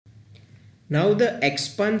Now the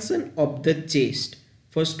expansion of the chest.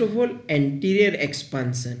 First of all, anterior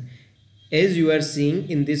expansion. As you are seeing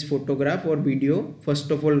in this photograph or video,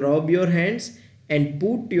 first of all rub your hands and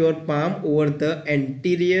put your palm over the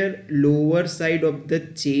anterior lower side of the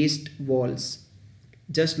chest walls.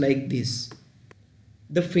 Just like this.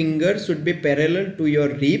 The finger should be parallel to your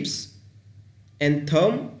ribs and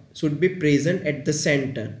thumb should be present at the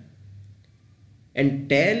center. And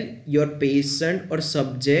tell your patient or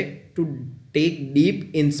subject to take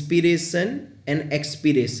deep inspiration and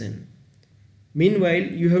expiration. Meanwhile,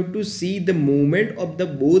 you have to see the movement of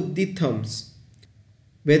both the thumbs.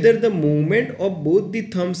 Whether the movement of both the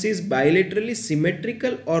thumbs is bilaterally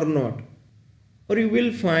symmetrical or not. Or you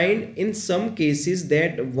will find in some cases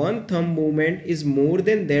that one thumb movement is more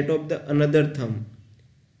than that of the another thumb.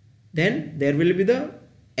 Then there will be the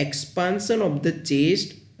expansion of the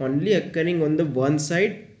chest only occurring on the one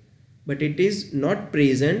side, but it is not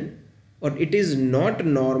present or it is not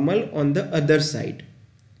normal on the other side.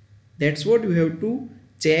 That's what you have to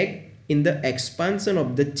check in the expansion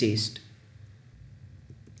of the chest.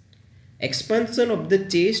 Expansion of the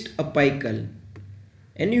chest apical.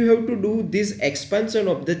 And you have to do this expansion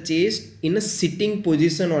of the chest in a sitting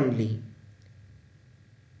position only.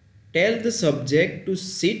 Tell the subject to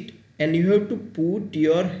sit and you have to put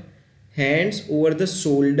your hands over the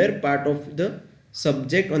shoulder part of the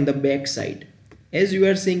subject on the back side, as you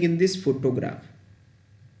are seeing in this photograph.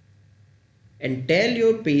 And tell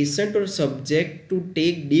your patient or subject to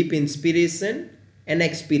take deep inspiration and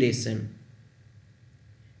expiration.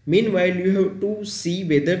 Meanwhile, you have to see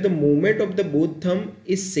whether the movement of the both thumb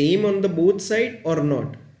is same on the both side or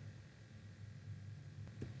not.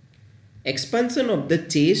 Expansion of the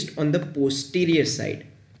chest on the posterior side.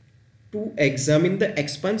 To examine the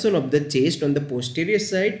expansion of the chest on the posterior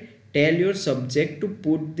side, tell your subject to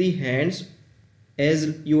put the hands,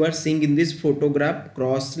 as you are seeing in this photograph,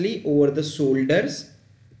 crossly over the shoulders,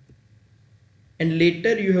 and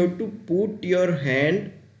later you have to put your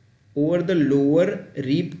hand over the lower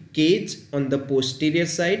rib cage on the posterior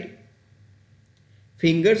side.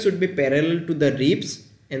 Fingers should be parallel to the ribs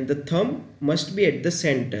and the thumb must be at the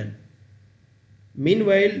center.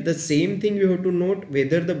 Meanwhile, the same thing you have to note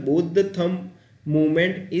whether both the thumb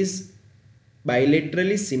movement is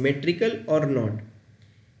bilaterally symmetrical or not.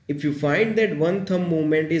 If you find that one thumb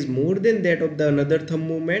movement is more than that of the another thumb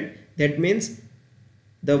movement, that means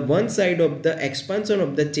the one side of the expansion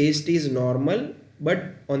of the chest is normal,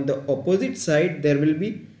 but on the opposite side there will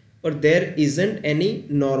be or there isn't any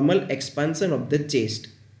normal expansion of the chest.